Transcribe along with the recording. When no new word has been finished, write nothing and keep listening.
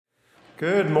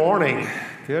Good morning.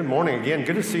 Good morning again.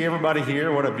 Good to see everybody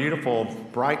here. What a beautiful,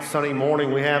 bright, sunny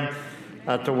morning we have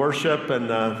to worship.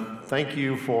 And thank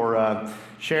you for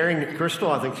sharing. Crystal,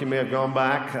 I think she may have gone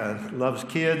back, loves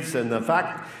kids. And in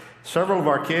fact, several of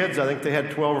our kids, I think they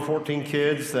had 12 or 14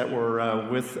 kids that were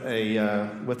with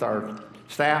our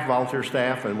staff, volunteer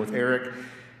staff, and with Eric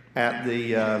at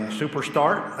the Super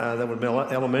Start that would be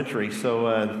elementary.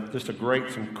 So just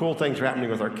some cool things are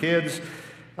happening with our kids.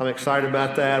 I'm excited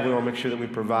about that. We want to make sure that we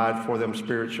provide for them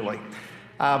spiritually.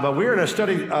 But we're in a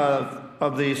study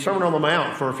of the Sermon on the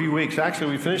Mount for a few weeks.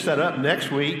 Actually, we finish that up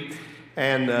next week,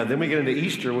 and then we get into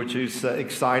Easter, which is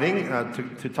exciting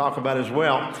to talk about as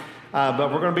well.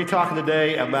 But we're going to be talking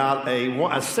today about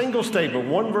a single statement.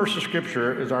 One verse of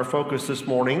Scripture is our focus this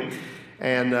morning,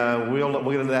 and we'll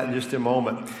get into that in just a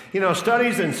moment. You know,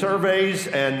 studies and surveys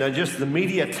and just the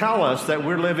media tell us that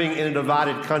we're living in a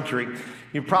divided country.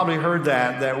 You've probably heard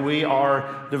that we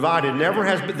are divided. Never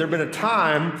has there been a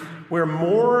time we're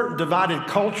more divided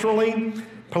culturally,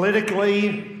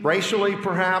 politically, racially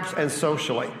perhaps, and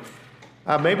socially.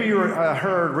 Maybe you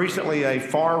heard recently a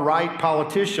far-right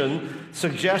politician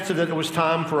suggested that it was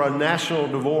time for a national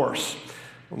divorce.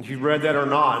 If you read that or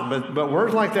not, but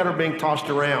words like that are being tossed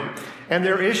around. And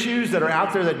there are issues that are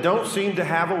out there that don't seem to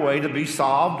have a way to be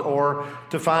solved or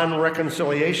to find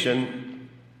reconciliation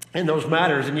in those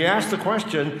matters. And you ask the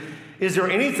question, is there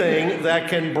anything that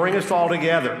can bring us all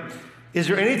together? Is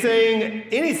there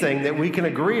anything that we can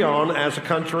agree on as a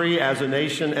country, as a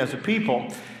nation, as a people?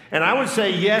 And I would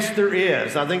say, yes, there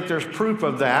is. I think there's proof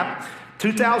of that.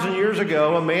 2,000 years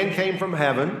ago, a man came from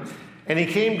heaven, and he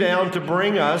came down to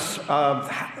bring us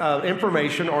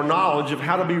information or knowledge of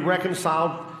how to be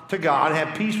reconciled to God,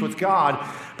 have peace with God.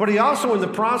 But he also, in the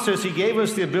process, he gave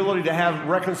us the ability to have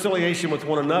reconciliation with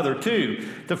one another, too,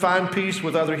 to find peace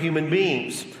with other human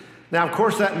beings. Now, of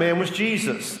course, that man was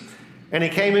Jesus, and he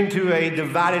came into a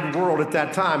divided world at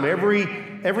that time.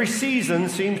 Every season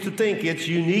seems to think it's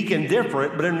unique and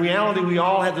different, but in reality, we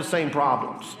all had the same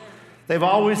problems. They've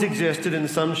always existed in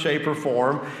some shape or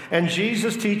form, and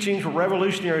Jesus' teachings were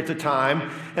revolutionary at the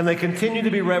time, and they continue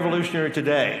to be revolutionary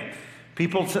today.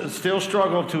 People still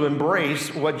struggle to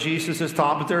embrace what Jesus has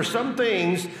taught, but there are some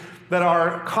things that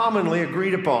are commonly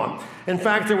agreed upon. In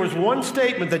fact, there was one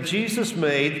statement that Jesus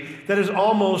made that is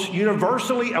almost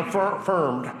universally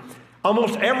affirmed.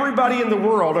 Almost everybody in the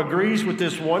world agrees with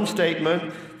this one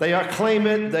statement. They acclaim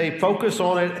it, they focus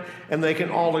on it, and they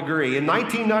can all agree. In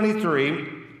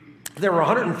 1993, there were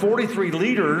 143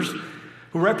 leaders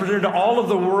who represented all of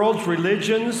the world's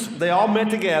religions. They all met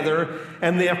together,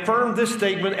 and they affirmed this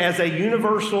statement as a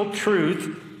universal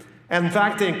truth. And in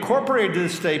fact, they incorporated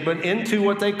this statement into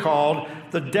what they called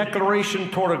the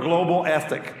Declaration toward a Global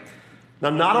Ethic. Now,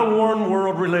 not a one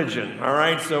world religion, all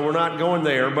right? So we're not going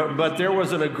there, but there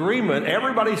was an agreement.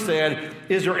 Everybody said,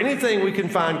 is there anything we can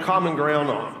find common ground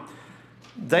on?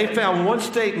 They found one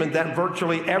statement that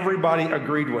virtually everybody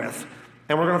agreed with.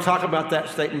 And we're going to talk about that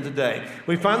statement today.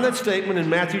 We find that statement in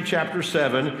Matthew chapter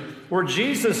 7, where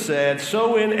Jesus said,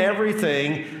 "So in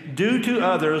everything, do to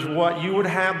others what you would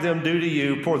have them do to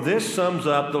you, for this sums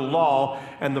up the law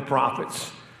and the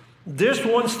prophets." This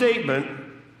one statement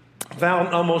found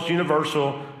almost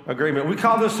universal agreement. We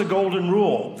call this the golden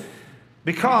rule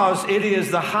because it is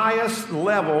the highest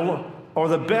level or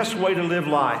the best way to live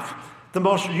life, the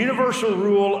most universal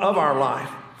rule of our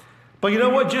life. But you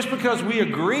know what? Just because we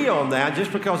agree on that,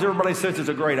 just because everybody says it's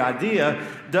a great idea,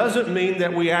 doesn't mean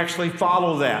that we actually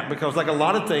follow that. Because like a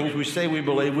lot of things we say we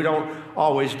believe, we don't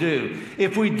always do.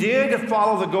 If we did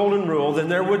follow the golden rule, then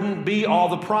there wouldn't be all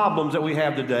the problems that we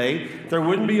have today. There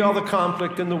wouldn't be all the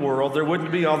conflict in the world. There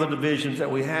wouldn't be all the divisions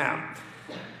that we have.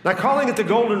 Now, calling it the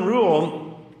golden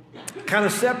rule kind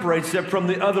of separates it from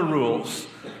the other rules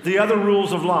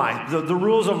of life, the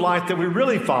rules of life that we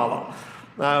really follow.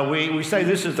 We say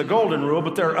this is the golden rule,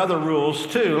 but there are other rules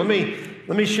too. Let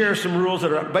me share some rules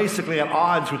that are basically at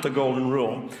odds with the golden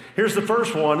rule. Here's the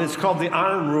first one. It's called the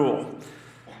iron rule.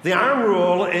 The iron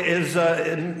rule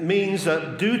means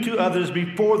do to others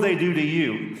before they do to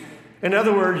you. In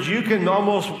other words, you can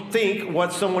almost think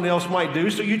what someone else might do,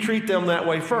 so you treat them that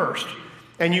way first.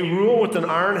 And you rule with an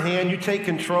iron hand. You take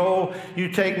control. You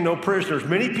take no prisoners.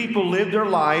 Many people live their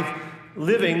life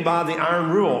living by the iron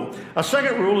rule. A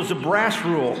second rule is the brass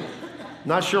rule.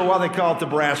 Not sure why they call it the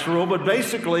brass rule, but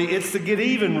basically it's the get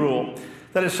even rule.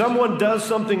 That if someone does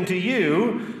something to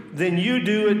you, then you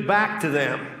do it back to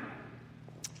them.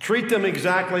 Treat them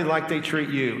exactly like they treat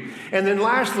you. And then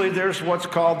lastly, there's what's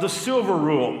called the silver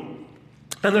rule.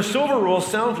 And the silver rule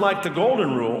sounds like the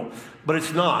golden rule, but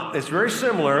it's not. It's very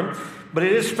similar, but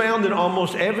it is found in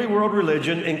almost every world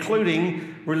religion,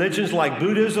 including religions like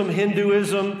Buddhism,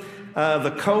 Hinduism,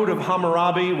 the Code of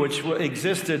Hammurabi, which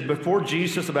existed before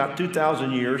Jesus, about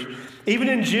 2,000 years. Even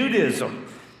in Judaism,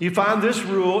 you find this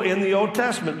rule in the Old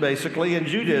Testament, basically, in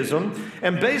Judaism.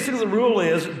 And basically the rule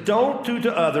is, don't do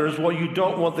to others what you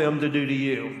don't want them to do to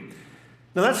you.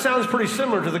 Now that sounds pretty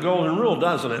similar to the Golden Rule,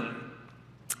 doesn't it?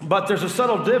 But there's a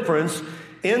subtle difference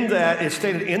in that it's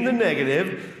stated in the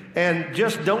negative, and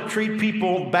just don't treat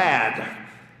people bad.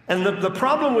 And the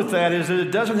problem with that is that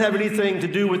it doesn't have anything to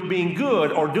do with being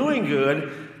good or doing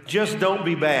good, just don't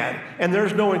be bad. And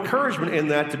there's no encouragement in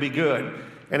that to be good.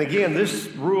 And again, this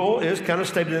rule is kind of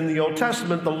stated in the Old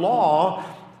Testament. The law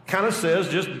kind of says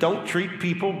just don't treat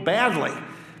people badly.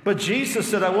 But Jesus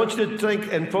said, I want you to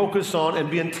think and focus on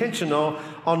and be intentional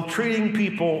on treating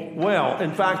people well.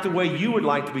 In fact, the way you would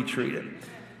like to be treated.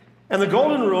 And the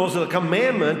Golden Rule is a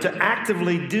commandment to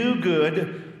actively do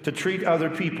good, to treat other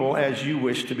people as you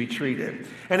wish to be treated.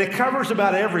 And it covers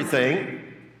about everything.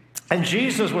 And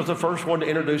Jesus was the first one to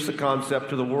introduce the concept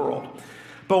to the world.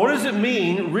 But what does it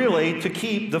mean, really, to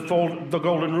keep the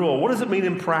Golden Rule? What does it mean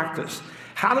in practice?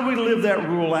 How do we live that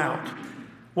rule out?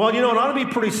 Well, it ought to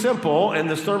be pretty simple, and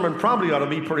the sermon probably ought to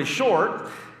be pretty short,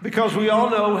 because we all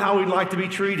know how we'd like to be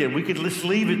treated. We could just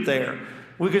leave it there.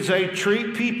 We could say,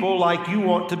 treat people like you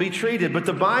want to be treated. But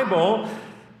the Bible,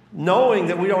 knowing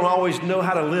that we don't always know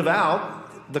how to live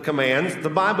out the commands, the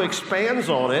Bible expands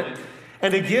on it,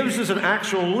 and it gives us an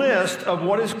actual list of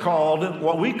what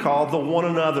we call the one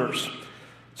another's.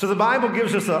 So the Bible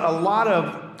gives us a lot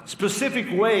of specific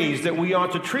ways that we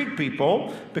ought to treat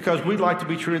people, because we'd like to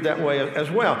be treated that way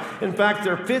as well. In fact,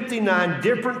 there are 59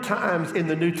 different times in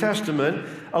the New Testament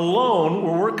alone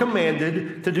where we're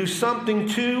commanded to do something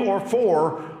to or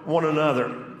for one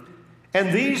another.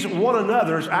 And these one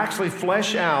another's actually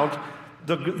flesh out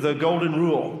the Golden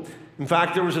Rule. In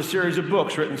fact, there was a series of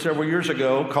books written several years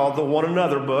ago called the One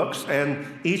Another books, and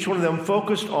each one of them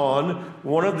focused on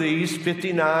one of these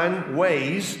 59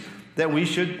 ways that we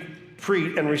should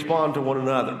treat and respond to one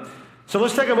another. So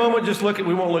let's take a moment,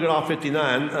 we won't look at all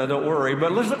 59, don't worry,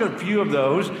 but let's look at a few of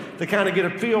those to kind of get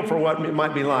a feel for what it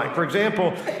might be like. For example,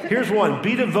 here's one: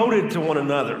 be devoted to one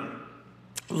another.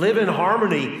 Live in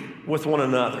harmony with one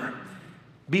another.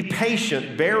 Be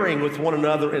patient, bearing with one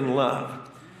another in love.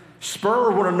 Spur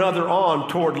one another on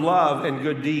toward love and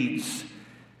good deeds.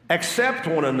 Accept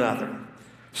one another.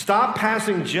 Stop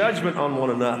passing judgment on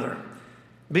one another.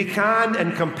 Be kind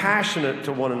and compassionate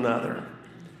to one another.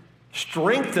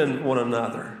 Strengthen one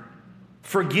another.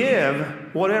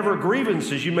 Forgive whatever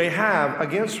grievances you may have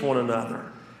against one another.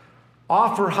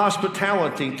 Offer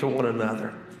hospitality to one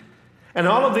another. And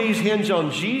all of these hinge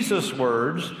on Jesus'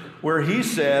 words where he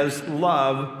says,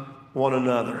 love one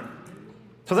another.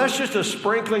 So that's just a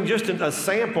sprinkling, just a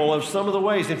sample of some of the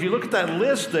ways. If you look at that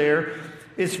list there,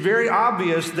 it's very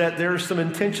obvious that there's some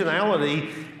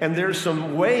intentionality and there's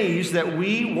some ways that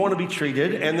we want to be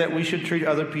treated and that we should treat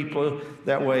other people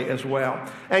that way as well.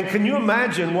 And can you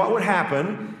imagine what would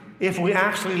happen if we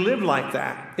actually lived like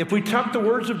that? If we took the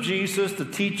words of Jesus, the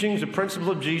teachings, the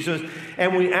principles of Jesus,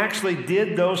 and we actually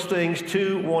did those things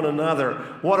to one another.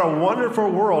 What a wonderful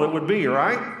world it would be,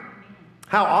 right?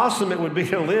 How awesome it would be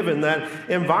to live in that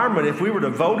environment if we were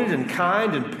devoted and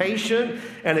kind and patient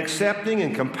and accepting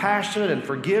and compassionate and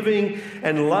forgiving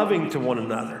and loving to one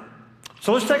another.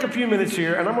 So let's take a few minutes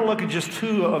here, and I'm going to look at just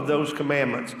two of those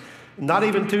commandments. Not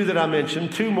even two that I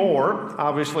mentioned, two more.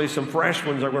 Obviously, some fresh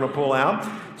ones I'm going to pull out.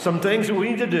 Some things that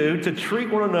we need to do to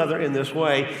treat one another in this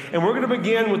way. And we're going to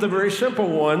begin with a very simple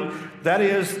one. That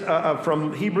is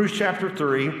from Hebrews chapter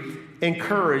 3,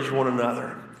 encourage one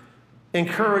another.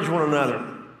 Encourage one another.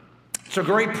 It's a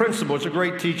great principle. It's a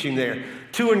great teaching there.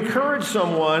 To encourage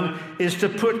someone is to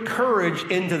put courage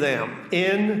into them.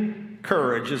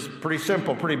 Encourage is pretty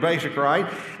simple, pretty basic,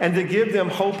 right? And to give them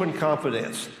hope and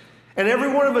confidence. And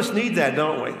every one of us need that,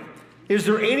 don't we? Is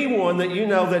there anyone that you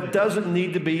know that doesn't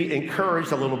need to be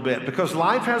encouraged a little bit? Because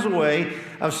life has a way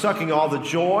of sucking all the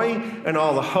joy and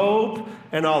all the hope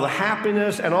and all the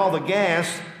happiness and all the gas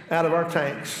out of our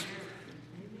tanks.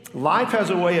 Life has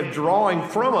a way of drawing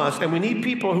from us, and we need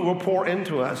people who will pour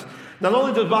into us. Not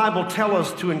only does the Bible tell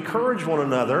us to encourage one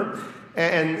another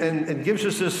and gives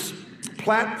us this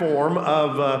platform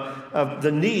of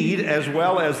the need as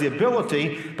well as the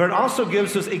ability, but it also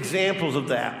gives us examples of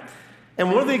that.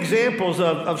 And one of the examples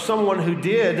of someone who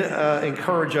did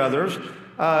encourage others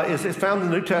is found in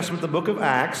the New Testament, the book of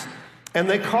Acts, and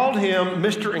they called him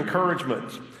Mr.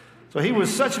 Encouragement. So he was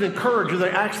such an encourager, they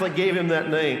actually gave him that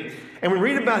name. And we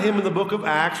read about him in the book of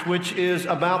Acts, which is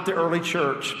about the early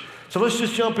church. So let's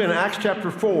just jump in Acts chapter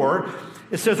 4.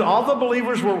 It says, all the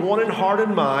believers were one in heart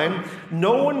and mind.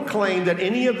 No one claimed that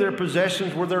any of their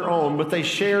possessions were their own, but they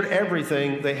shared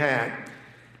everything they had.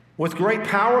 With great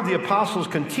power, the apostles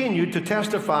continued to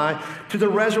testify to the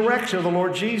resurrection of the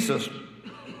Lord Jesus.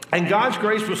 And God's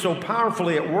grace was so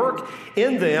powerfully at work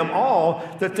in them all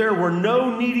that there were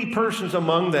no needy persons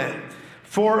among them.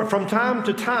 For from time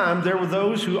to time, there were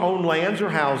those who owned lands or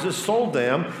houses, sold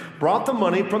them, brought the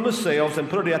money from the sales, and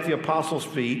put it at the apostles'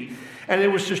 feet, and it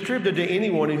was distributed to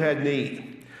anyone who had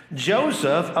need.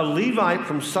 Joseph, a Levite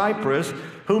from Cyprus,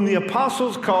 whom the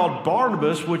apostles called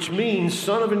Barnabas, which means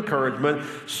son of encouragement,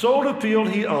 sold a field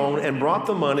he owned and brought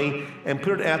the money and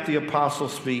put it at the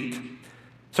apostles' feet.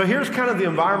 So here's kind of the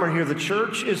environment here. The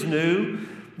church is new.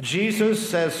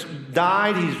 Jesus has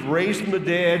died. He's raised from the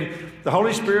dead. The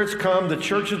Holy Spirit's come. The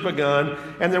church has begun.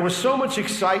 And there was so much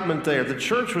excitement there. The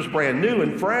church was brand new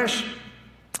and fresh.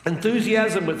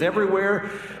 Enthusiasm was everywhere,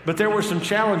 but there were some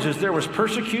challenges. There was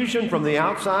persecution from the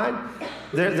outside.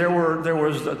 There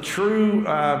was a true,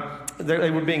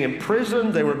 they were being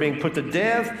imprisoned. They were being put to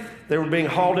death. They were being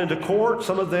hauled into court.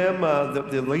 Some of them,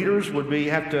 the leaders would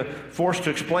have to forced to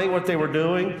explain what they were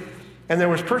doing. And there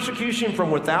was persecution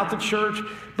from without the church,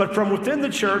 but from within the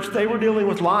church, they were dealing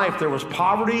with life. There was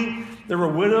poverty, there were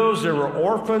widows, there were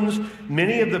orphans.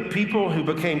 Many of the people who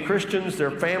became Christians,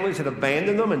 their families had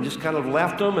abandoned them and just kind of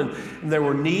left them, and there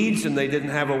were needs, and they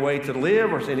didn't have a way to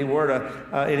live or anywhere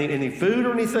to any food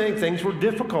or anything. Things were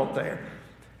difficult there.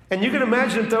 And you can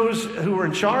imagine that those who were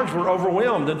in charge were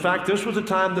overwhelmed. In fact, this was the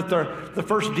time that the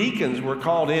first deacons were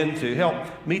called in to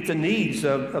help meet the needs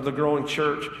of the growing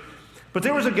church. But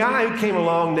there was a guy who came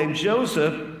along named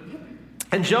Joseph,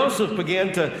 and Joseph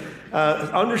began to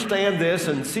understand this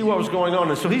and see what was going on.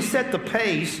 And so he set the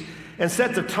pace and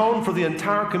set the tone for the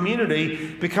entire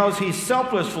community because he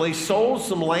selflessly sold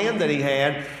some land that he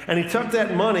had, and he took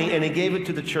that money and he gave it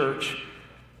to the church.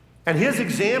 And his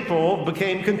example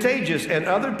became contagious, and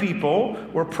other people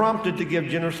were prompted to give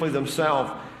generously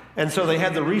themselves. And so they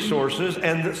had the resources,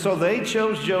 and so they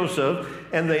chose Joseph,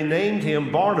 and they named him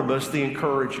Barnabas the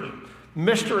Encourager.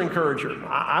 Mr. Encourager.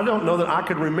 I don't know that I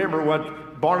could remember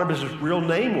what Barnabas' real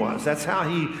name was. That's how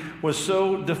he was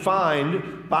so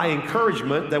defined by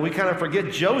encouragement that we kind of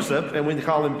forget Joseph and we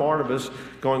call him Barnabas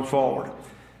going forward.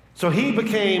 So he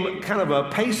became kind of a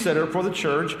pace setter for the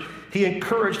church. He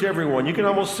encouraged everyone. You can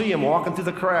almost see him walking through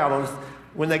the crowd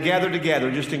when they gathered together,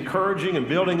 just encouraging and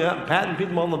building up, patting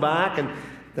people on the back, and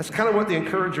that's kind of what the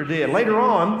encourager did. Later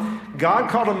on, God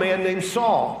called a man named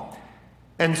Saul.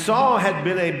 And Saul had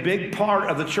been a big part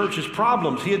of the church's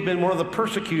problems. He had been one of the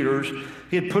persecutors.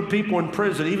 He had put people in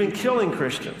prison, even killing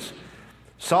Christians.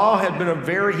 Saul had been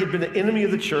an enemy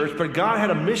of the church, but God had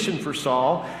a mission for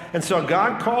Saul. And so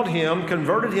God called him,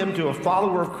 converted him to a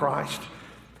follower of Christ.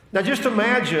 Now just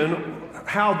imagine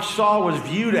how Saul was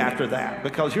viewed after that,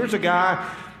 because here's a guy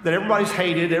that everybody's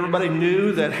hated. Everybody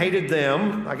knew that hated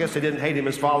them. I guess they didn't hate him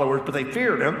as followers, but they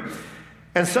feared him.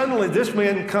 And suddenly this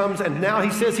man comes, and now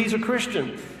he says he's a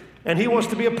Christian, and he wants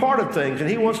to be a part of things, and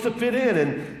he wants to fit in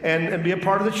and be a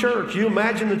part of the church. You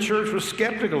imagine the church was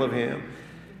skeptical of him.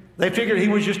 They figured he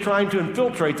was just trying to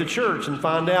infiltrate the church and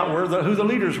find out who the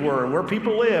leaders were and where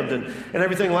people lived and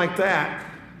everything like that.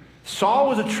 Saul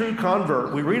was a true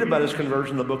convert. We read about his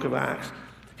conversion in the book of Acts.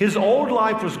 His old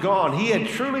life was gone. He had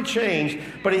truly changed,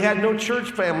 but he had no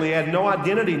church family. He had no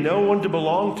identity, no one to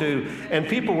belong to, and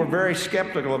people were very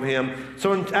skeptical of him.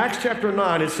 So in Acts chapter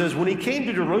 9, it says, when he came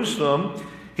to Jerusalem,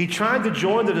 he tried to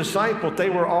join the disciples. They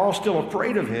were all still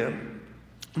afraid of him,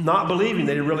 not believing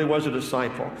that he really was a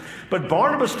disciple. But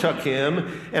Barnabas took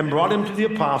him and brought him to the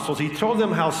apostles. He told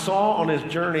them how Saul on his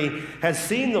journey had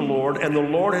seen the Lord, and the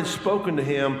Lord had spoken to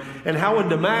him, and how in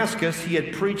Damascus he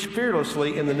had preached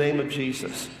fearlessly in the name of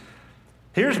Jesus.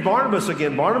 Here's Barnabas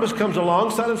again. Barnabas comes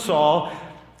alongside of Saul,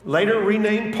 later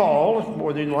renamed Paul,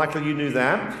 more than likely you knew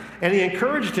that, and he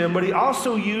encouraged him, but he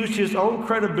also used his own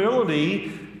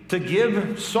credibility to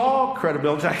give Saul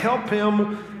credibility, to help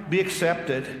him be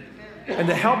accepted, and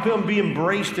to help him be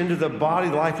embraced into the body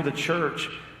life of the church.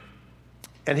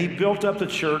 And he built up the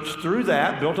church through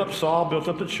that, built up Saul, built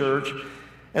up the church.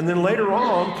 And then later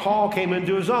on, Paul came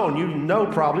into his own. You know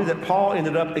probably that Paul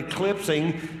ended up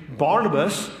eclipsing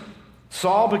Barnabas.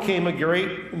 Saul became a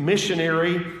great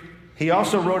missionary. He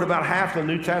also wrote about half the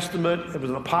New Testament. He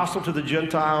was an apostle to the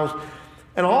Gentiles.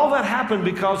 And all that happened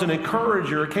because an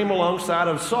encourager came alongside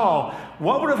of Saul.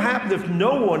 What would have happened if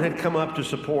no one had come up to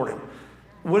support him?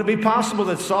 Would it be possible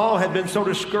that Saul had been so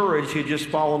discouraged he had just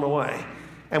fallen away?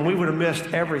 And we would have missed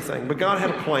everything. But God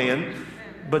had a plan,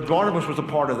 but Barnabas was a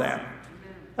part of that.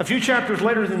 A few chapters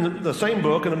later in the same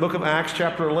book, in the book of Acts,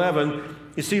 chapter 11,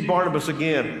 you see Barnabas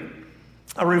again.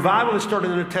 a revival that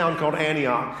started in a town called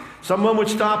Antioch. Someone would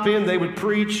stop in, they would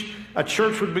preach, a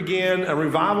church would begin, a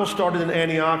revival started in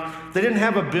Antioch. They didn't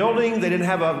have a building, they didn't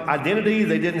have an identity,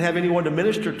 they didn't have anyone to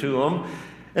minister to them.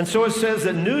 And so it says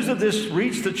that news of this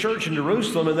reached the church in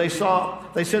Jerusalem, and they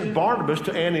sent Barnabas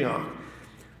to Antioch.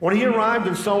 When he arrived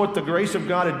and saw what the grace of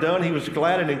God had done, he was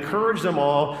glad and encouraged them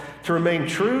all to remain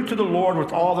true to the Lord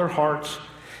with all their hearts.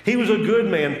 He was a good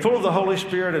man, full of the Holy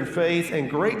Spirit and faith, and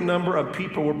great number of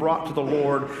people were brought to the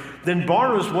Lord. Then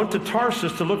Barnabas went to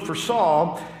Tarsus to look for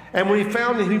Saul, and when he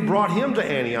found him, he brought him to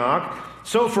Antioch.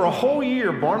 So for a whole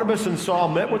year, Barnabas and Saul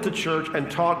met with the church and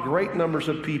taught great numbers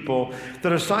of people. The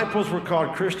disciples were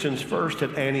called Christians first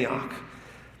at Antioch.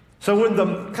 So when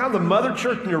the mother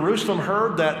church in Jerusalem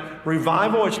heard that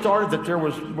revival had started, that there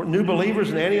was new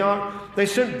believers in Antioch, they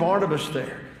sent Barnabas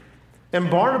there. And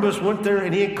Barnabas went there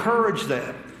and he encouraged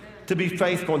them to be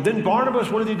faithful. And then Barnabas,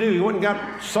 what did he do? He went and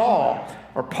got Saul,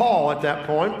 or Paul at that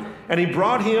point, and he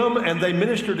brought him, and they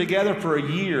ministered together for a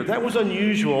year. That was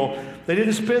unusual. They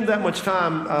didn't spend that much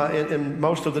time in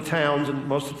most of the towns and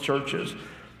most of the churches.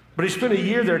 But he spent a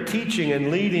year there teaching and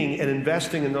leading and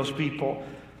investing in those people.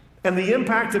 And the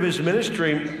impact of his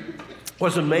ministry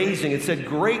was amazing. It said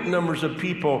great numbers of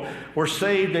people were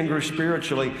saved and grew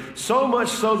spiritually, so much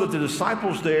so that the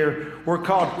disciples there were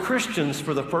called Christians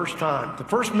for the first time. The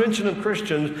first mention of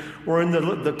Christians were in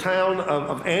the town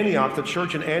of Antioch, the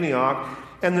church in Antioch,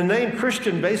 and the name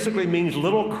Christian basically means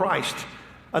little Christ,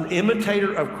 an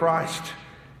imitator of Christ.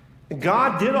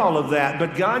 God did all of that,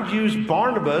 but God used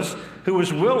Barnabas, who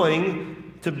was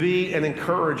willing to be an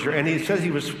encourager. And he says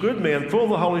he was a good man, full of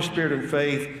the Holy Spirit and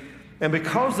faith. And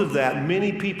because of that,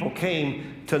 many people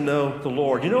came to know the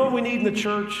Lord. You know what we need in the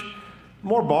church?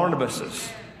 More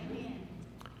Barnabases.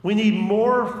 We need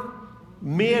more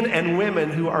men and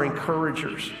women who are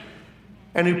encouragers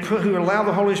and who allow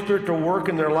the Holy Spirit to work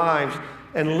in their lives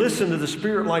and listen to the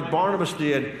Spirit like Barnabas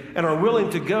did and are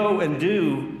willing to go and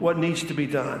do what needs to be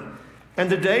done. And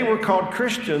today we're called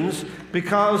Christians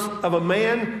because of a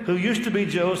man who used to be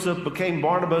Joseph, became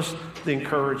Barnabas the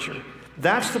encourager.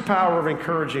 That's the power of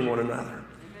encouraging one another. Amen.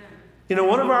 You know,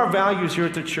 one of our values here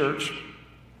at the church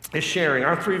is sharing.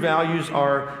 Our three values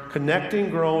are connecting,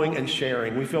 growing, and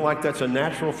sharing. We feel like that's a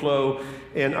natural flow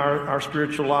in our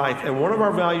spiritual life. And one of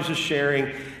our values is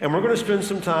sharing. And we're going to spend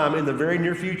some time in the very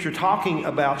near future talking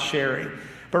about sharing.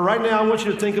 But right now I want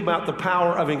you to think about the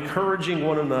power of encouraging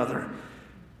one another.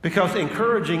 Because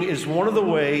encouraging is one of the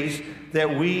ways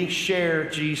that we share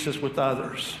Jesus with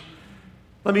others.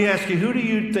 Let me ask you, who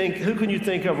can you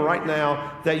think of right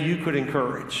now that you could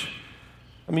encourage?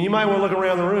 I mean, you might want to look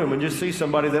around the room and just see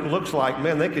somebody that looks like,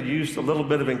 man, they could use a little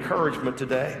bit of encouragement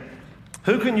today.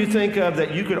 Who can you think of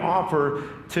that you could offer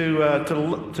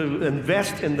to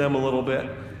invest in them a little bit?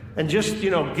 And just,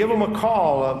 give them a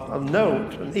call, a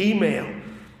note, an email,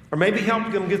 or maybe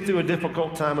help them get through a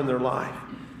difficult time in their life.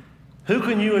 Who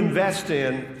can you invest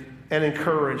in and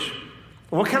encourage?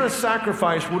 What kind of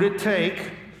sacrifice would it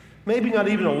take, maybe not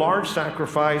even a large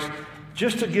sacrifice,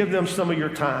 just to give them some of your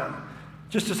time?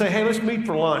 Just to say, hey, let's meet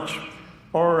for lunch.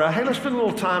 Or, hey, let's spend a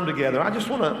little time together. I just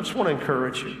want to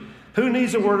encourage you. Who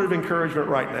needs a word of encouragement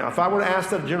right now? If I were to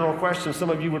ask that general question, some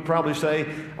of you would probably say,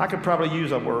 I could probably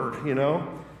use a word,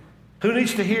 Who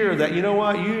needs to hear that, you know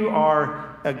what, you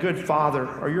are a good father,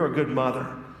 or you're a good mother,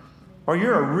 or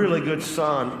you're a really good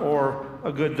son or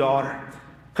a good daughter?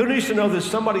 Who needs to know that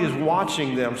somebody is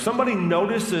watching them? Somebody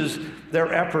notices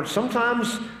their efforts.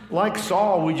 Sometimes, like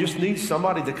Saul, we just need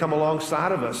somebody to come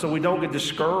alongside of us so we don't get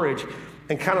discouraged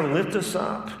and kind of lift us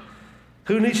up.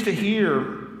 Who needs to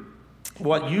hear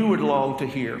what you would long to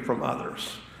hear from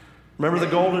others? Remember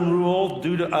the golden rule,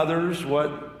 do to others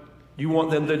what you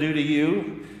want them to do to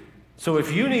you. So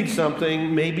if you need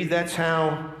something, maybe that's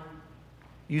how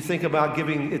you think about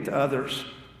giving it to others.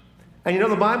 And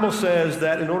the Bible says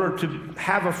that in order to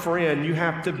have a friend, you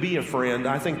have to be a friend.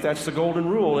 I think that's the golden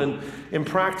rule. And in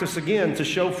practice, again, to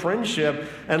show friendship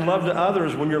and love to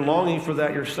others when you're longing for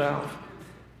that yourself.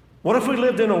 What if we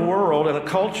lived in a world and a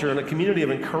culture and a community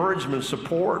of encouragement and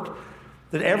support,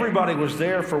 that everybody was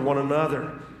there for one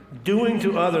another, doing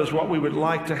to others what we would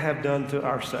like to have done to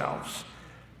ourselves?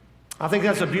 I think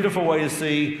that's a beautiful way to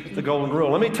see the golden rule.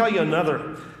 Let me tell you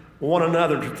one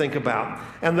another to think about.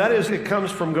 And that is, it comes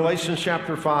from Galatians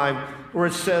chapter 5, where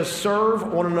it says,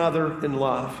 serve one another in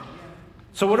love.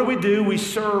 So what do? We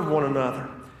serve one another.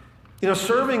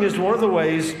 Serving is one of the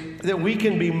ways that we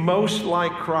can be most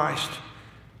like Christ.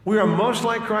 We are most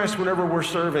like Christ whenever we're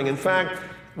serving. In fact,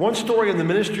 one story in the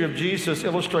ministry of Jesus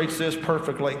illustrates this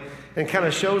perfectly and kind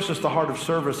of shows us the heart of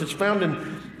service. It's found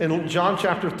in John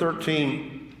chapter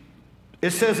 13. It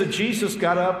says that Jesus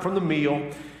got up from the meal,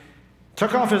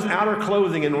 took off his outer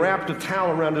clothing and wrapped a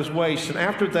towel around his waist. And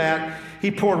after that, he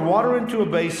poured water into a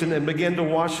basin and began to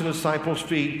wash the disciples'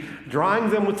 feet, drying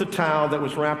them with the towel that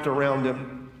was wrapped around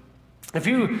him. If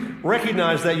you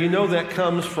recognize that, you know that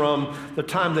comes from the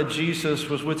time that Jesus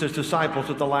was with his disciples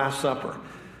at the Last Supper.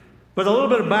 But a little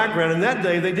bit of background, in that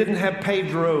day, they didn't have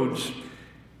paved roads.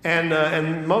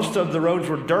 And most of the roads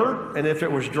were dirt, and if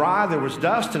it was dry, there was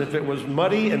dust, and if it was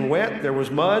muddy and wet, there was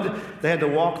mud they had to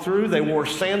walk through. They wore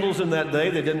sandals in that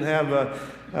day. They didn't have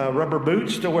rubber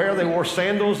boots to wear. They wore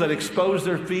sandals that exposed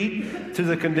their feet to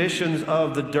the conditions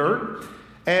of the dirt.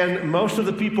 And most of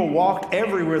the people walked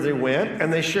everywhere they went,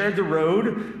 and they shared the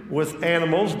road with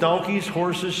animals, donkeys,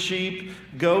 horses, sheep,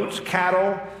 goats,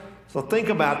 cattle. So think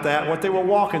about that, what they were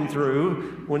walking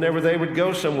through whenever they would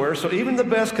go somewhere. So even the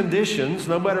best conditions,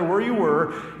 no matter where you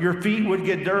were, your feet would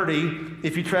get dirty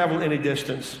if you traveled any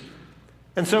distance.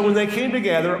 And so when they came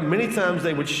together, many times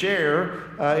they would share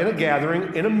in a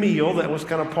gathering, in a meal that was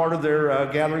kind of part of their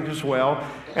gathering as well.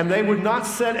 And they would not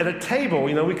sit at a table.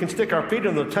 You know, we can stick our feet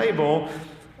on the table.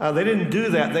 They didn't do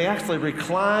that. They actually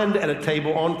reclined at a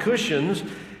table on cushions.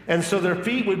 And so their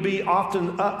feet would be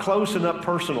often up close and up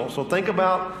personal. So think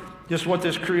about just what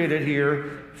this created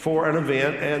here for an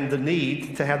event and the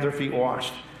need to have their feet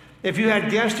washed. If you had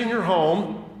guests in your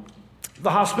home, the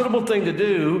hospitable thing to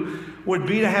do would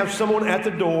be to have someone at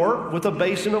the door with a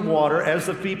basin of water. As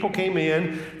the people came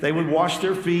in, they would wash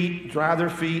their feet, dry their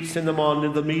feet, send them on to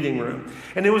the meeting room.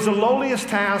 And it was the lowliest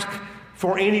task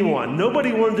for anyone.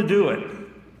 Nobody wanted to do it. You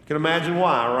can imagine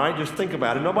why, right? Just think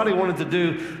about it. Nobody wanted to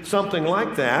do something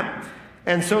like that.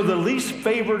 And so the least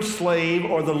favored slave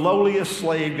or the lowliest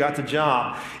slave got the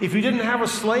job. If you didn't have a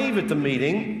slave at the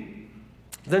meeting,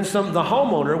 then the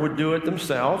homeowner would do it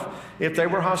themselves if they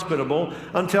were hospitable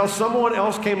until someone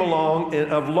else came along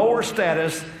of lower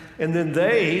status, and then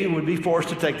they would be forced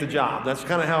to take the job. That's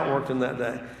kind of how it worked in that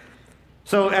day.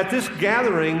 So at this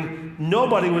gathering,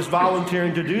 nobody was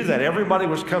volunteering to do that. Everybody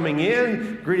was coming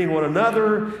in, greeting one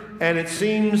another, and it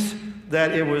seems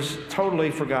that it was totally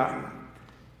forgotten.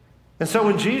 And so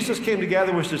when Jesus came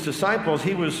together with his disciples,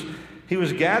 he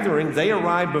was gathering. They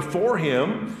arrived before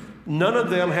him. None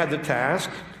of them had the task.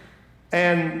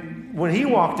 And when he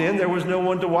walked in, there was no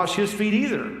one to wash his feet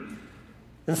either.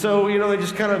 And so, they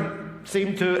just kind of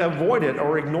seemed to avoid it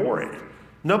or ignore it.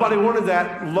 Nobody wanted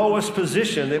that lowest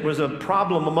position. It was a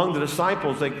problem among the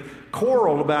disciples. They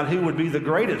quarreled about who would be the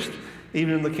greatest,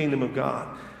 even in the kingdom of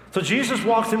God. So Jesus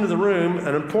walks into the room,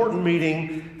 an important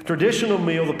meeting, traditional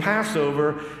meal, the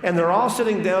Passover, and they're all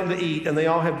sitting down to eat, and they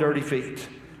all have dirty feet.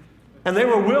 And they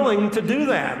were willing to do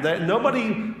that. That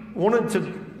nobody wanted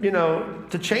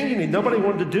to change anything. Nobody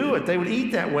wanted to do it. They would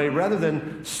eat that way rather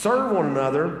than serve one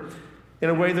another in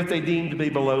a way that they deemed to be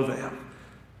below them.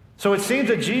 So it seems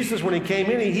that Jesus, when he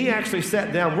came in, he actually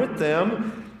sat down with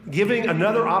them, giving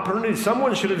another opportunity.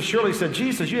 Someone should have surely said,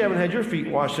 Jesus, you haven't had your feet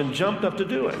washed, and jumped up to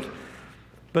do it.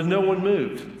 But no one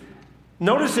moved.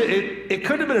 Notice it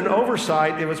could have been an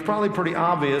oversight. It was probably pretty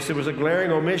obvious. It was a glaring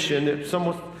omission. It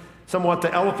somewhat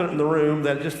the elephant in the room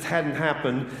that just hadn't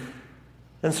happened.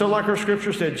 And so like our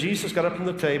scripture said, Jesus got up from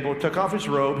the table, took off his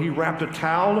robe. He wrapped a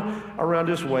towel around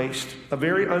his waist, a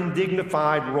very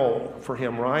undignified role for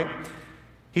him, right?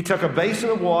 He took a basin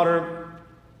of water.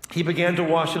 He began to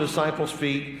wash the disciples'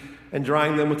 feet and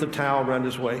drying them with the towel around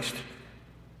his waist.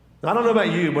 I don't know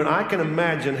about you, but I can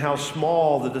imagine how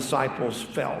small the disciples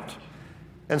felt.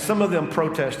 And some of them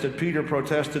protested. Peter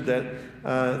protested that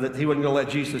he wasn't going to let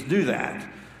Jesus do that.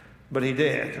 But he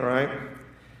did, all right?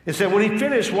 It said, when he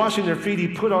finished washing their feet, he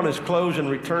put on his clothes and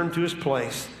returned to his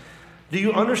place. Do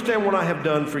you understand what I have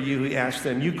done for you? He asked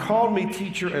them. You called me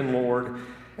teacher and Lord,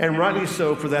 and rightly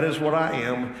so, for that is what I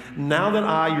am. Now that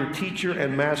I, your teacher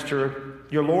and master,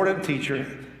 your Lord and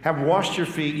teacher, have washed your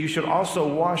feet, you should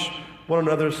also wash one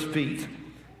another's feet.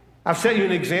 I've set you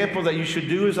an example that you should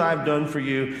do as I have done for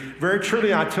you. Very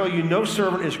truly, I tell you, no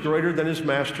servant is greater than his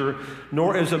master,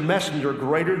 nor is a messenger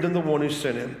greater than the one who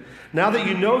sent him. Now that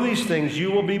you know these things,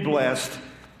 you will be blessed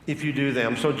if you do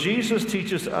them. So Jesus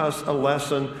teaches us a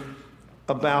lesson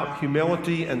about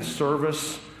humility and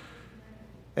service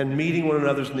and meeting one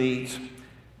another's needs.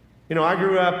 I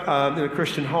grew up in a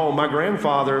Christian home. My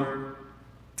grandfather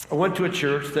went to a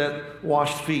church that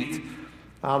washed feet.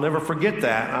 I'll never forget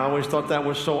that. I always thought that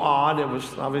was so odd. It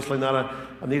was obviously not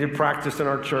a needed practice in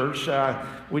our church.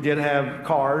 We did have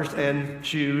cars and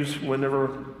shoes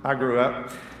whenever I grew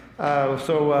up. I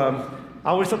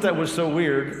always thought that was so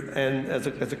weird and as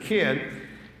a kid.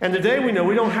 And today we know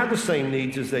we don't have the same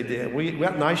needs as they did. We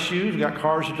got nice shoes, we got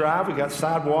cars to drive, we got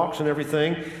sidewalks and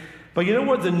everything. But you know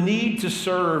what? The need to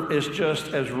serve is just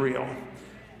as real.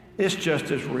 It's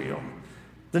just as real.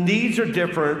 The needs are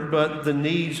different, but the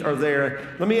needs are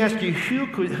there. Let me ask you, who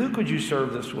could you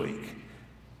serve this week?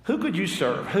 Who could you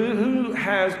serve? Who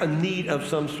has a need of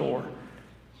some sort?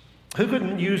 Who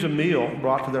could use a meal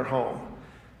brought to their home?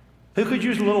 Who could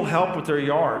use a little help with their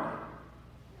yard?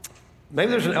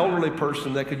 Maybe there's an elderly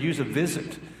person that could use a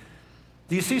visit.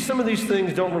 Do you see, some of these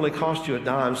things don't really cost you a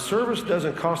dime. Service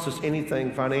doesn't cost us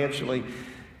anything financially.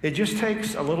 It just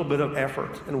takes a little bit of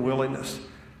effort and willingness.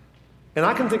 And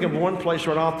I can think of one place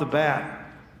right off the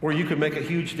bat where you could make a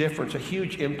huge difference, a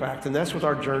huge impact, and that's with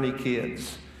our Journey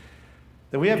kids.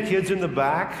 That we have kids in the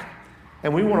back,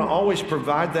 and we want to always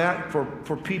provide that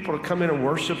for people to come in and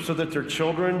worship so that their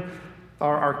children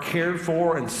are cared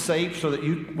for and safe, so that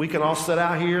we can all sit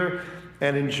out here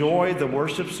and enjoy the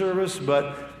worship service.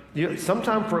 But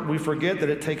sometimes we forget that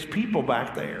it takes people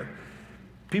back there.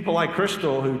 People like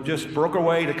Crystal, who just broke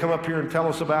away to come up here and tell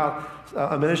us about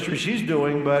a ministry she's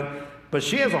doing, but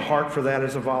she has a heart for that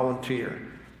as a volunteer.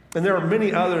 And there are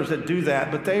many others that do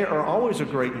that, but they are always a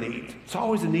great need. It's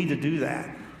always a need to do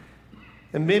that.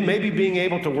 And maybe being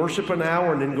able to worship an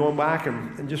hour and then going back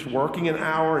and just working an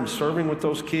hour and serving with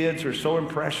those kids who are so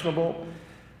impressionable.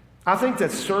 I think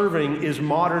that serving is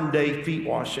modern day feet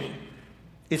washing.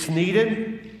 It's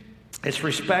needed. It's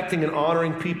respecting and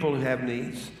honoring people who have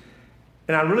needs.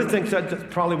 And I really think that's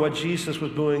probably what Jesus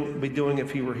would be doing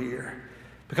if he were here.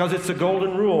 Because it's a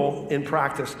golden rule in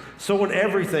practice. So in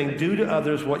everything, do to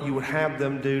others what you would have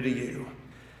them do to you.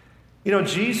 You know,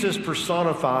 Jesus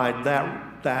personified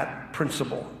that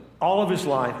principle. All of his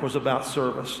life was about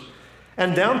service.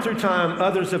 And down through time,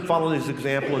 others have followed his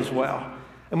example as well.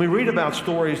 And we read about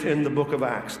stories in the book of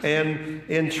Acts and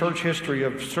in church history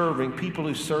of serving, people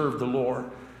who served the Lord.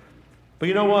 But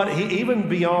you know what? Even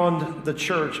beyond the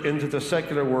church into the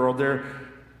secular world, there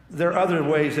are other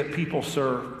ways that people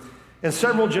serve. And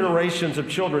several generations of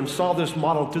children saw this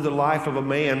model through the life of a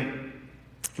man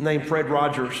named Fred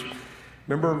Rogers.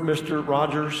 Remember Mr.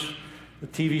 Rogers, the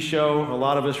TV show? A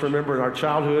lot of us remember in our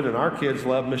childhood, and our kids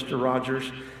love Mr.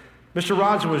 Rogers. Mr.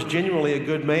 Rogers was genuinely a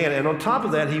good man, and on top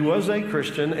of that, he was a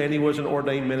Christian and he was an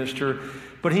ordained minister,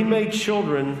 but he made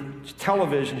children's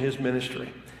television his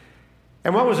ministry.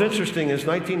 And what was interesting is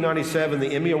 1997,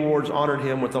 the Emmy Awards honored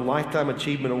him with a Lifetime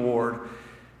Achievement Award.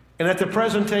 And at the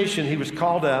presentation, he was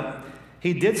called up.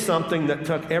 He did something that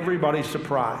took everybody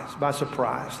by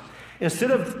surprise. Instead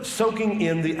of soaking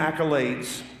in the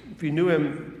accolades, if you knew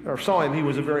him or saw him, he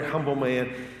was a very humble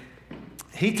man.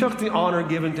 He took the honor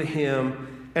given to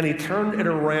him and he turned it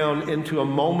around into a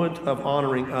moment of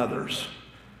honoring others.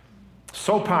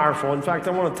 So powerful. In fact,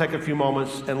 I want to take a few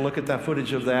moments and look at that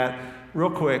footage of that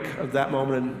real quick, of that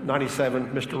moment in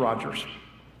 97, Mr. Rogers.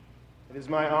 It is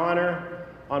my honor,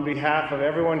 on behalf of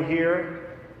everyone here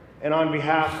and on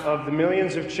behalf of the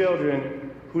millions of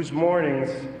children whose mornings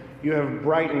you have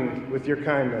brightened with your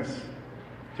kindness,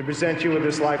 to present you with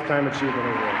this Lifetime Achievement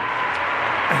Award.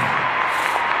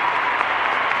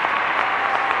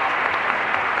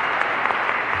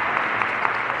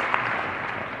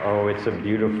 Oh, it's a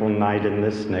beautiful night in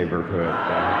this neighborhood.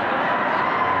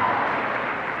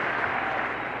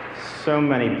 So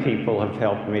many people have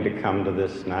helped me to come to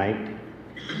this night.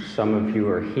 Some of you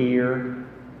are here,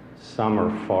 some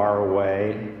are far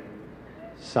away,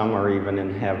 some are even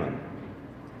in heaven.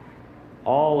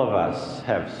 All of us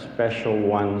have special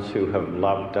ones who have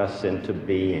loved us into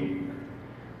being.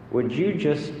 Would you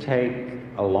just take,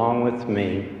 along with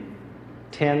me,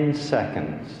 10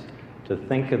 seconds to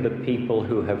think of the people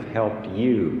who have helped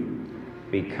you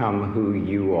become who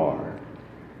you are?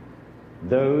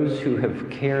 Those who have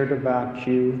cared about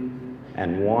you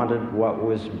and wanted what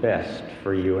was best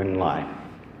for you in life.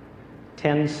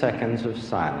 10 seconds of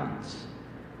silence.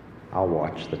 I'll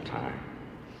watch the time.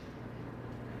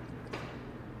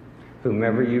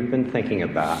 Whomever you've been thinking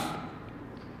about,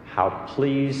 how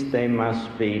pleased they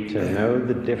must be to know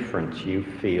the difference you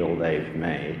feel they've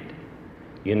made.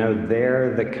 You know,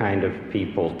 they're the kind of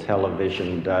people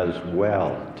television does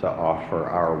well to offer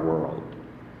our world.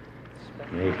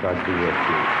 May God be with you.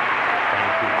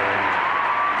 Thank you very much.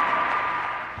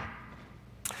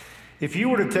 If you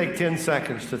were to take 10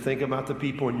 seconds to think about the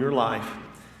people in your life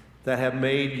that have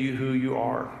made you who you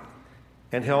are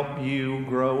and help you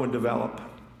grow and develop,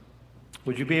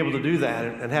 would you be able to do that?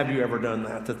 And have you ever done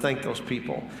that, to thank those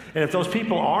people? And if those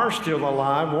people are still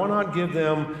alive, why not give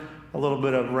them a little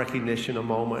bit of recognition, a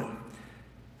moment?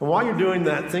 And while you're doing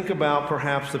that, think about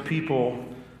perhaps the people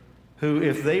who,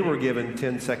 if they were given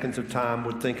 10 seconds of time,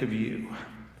 would think of you.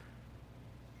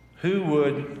 Who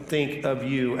would think of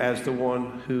you as the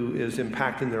one who is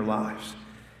impacting their lives?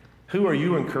 Who are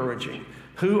you encouraging?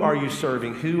 Who are you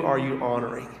serving? Who are you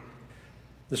honoring?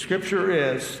 The scripture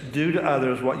is, do to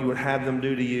others what you would have them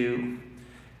do to you.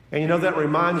 And you know, that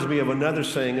reminds me of another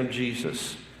saying of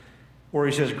Jesus, where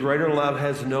he says, greater love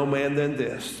has no man than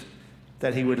this,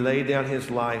 that he would lay down his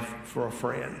life for a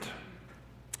friend.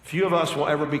 Few of us will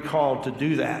ever be called to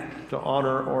do that, to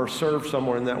honor or serve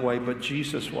someone in that way, but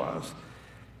Jesus was.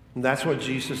 And that's what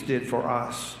Jesus did for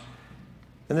us.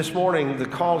 And this morning, the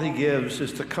call he gives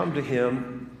is to come to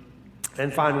him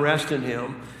and find rest in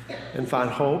him and find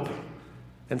hope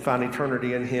and find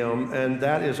eternity in him. And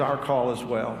that is our call as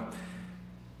well.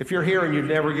 If you're here and you've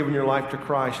never given your life to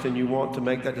Christ and you want to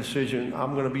make that decision,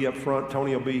 I'm going to be up front.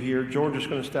 Tony will be here. George is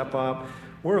going to step up.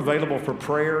 We're available for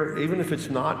prayer, even if it's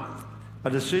not a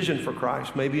decision for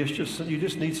Christ. Maybe it's just you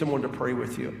just need someone to pray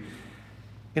with you.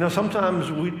 You know,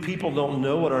 sometimes people don't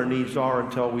know what our needs are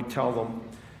until we tell them.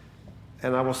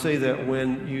 And I will say that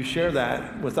when you share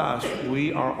that with us,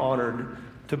 we are honored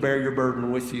to bear your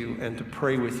burden with you and to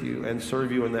pray with you and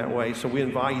serve you in that way. So we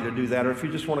invite you to do that. Or if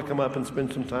you just want to come up and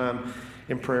spend some time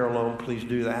in prayer alone, please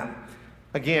do that.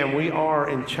 Again, we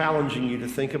are challenging you to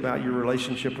think about your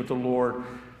relationship with the Lord.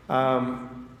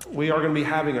 We are going to be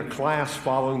having a class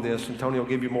following this, and Tony will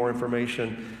give you more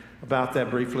information about that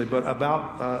briefly, but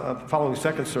about following the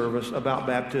second service, about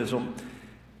baptism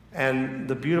and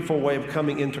the beautiful way of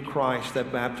coming into Christ that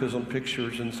baptism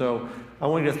pictures. And so I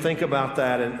want you to think about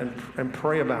that and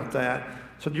pray about that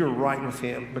so that you're right with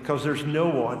him, because there's no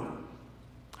one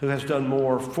who has done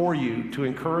more for you to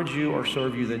encourage you or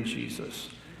serve you than Jesus.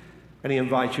 And he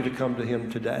invites you to come to him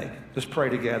today. Let's pray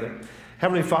together.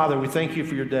 Heavenly Father, we thank you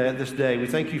for your day, this day. We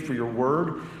thank you for your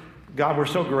word. God, we're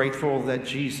so grateful that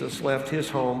Jesus left his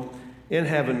home in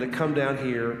heaven to come down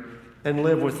here and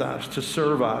live with us, to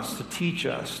serve us, to teach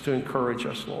us, to encourage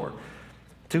us, Lord.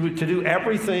 To do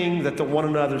everything that the one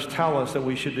another's tell us that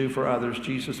we should do for others,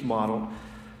 Jesus modeled.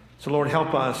 So, Lord,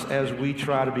 help us as we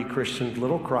try to be Christians,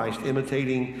 little Christ,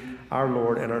 imitating our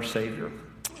Lord and our Savior.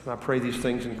 And I pray these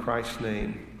things in Christ's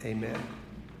name. Amen.